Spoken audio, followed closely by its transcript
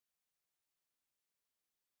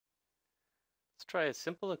Let's try a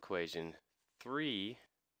simple equation. 3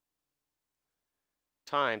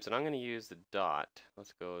 times, and I'm going to use the dot.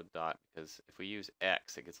 Let's go dot because if we use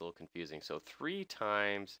x, it gets a little confusing. So 3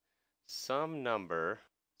 times some number,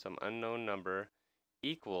 some unknown number,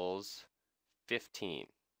 equals 15.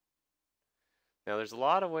 Now there's a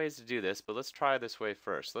lot of ways to do this, but let's try this way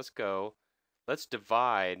first. Let's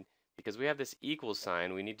divide, because we have this equal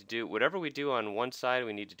sign. We need to do, whatever we do on one side,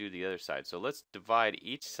 we need to do the other side. So let's divide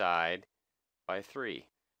each side by 3.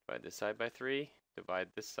 Divide this side by 3, divide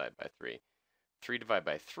this side by 3. 3 divided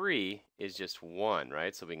by 3 is just 1,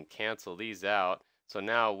 right? So we can cancel these out. So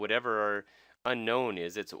now whatever our unknown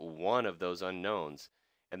is, it's one of those unknowns.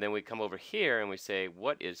 And then we come over here and we say,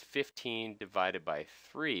 what is 15 divided by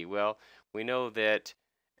 3? Well, we know that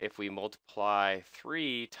if we multiply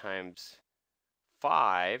 3 times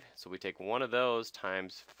 5, so we take one of those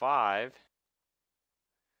times 5,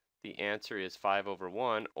 the answer is 5 over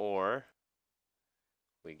 1, or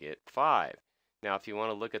we get 5. Now, if you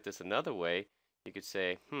want to look at this another way, you could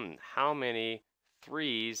say, how many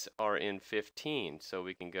 3's are in 15? So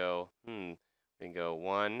we can go,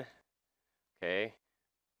 1, okay.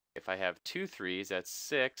 If I have 2 3's, that's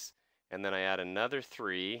 6, and then I add another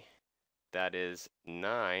 3, that is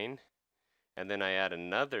 9, and then I add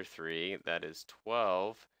another 3, that is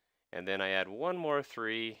 12, and then I add one more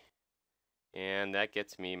 3, and that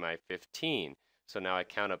gets me my 15. So now I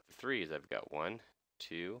count up the 3's. I've got 1,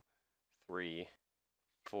 2, 3,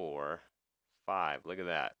 4, 5. Look at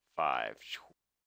that, 5.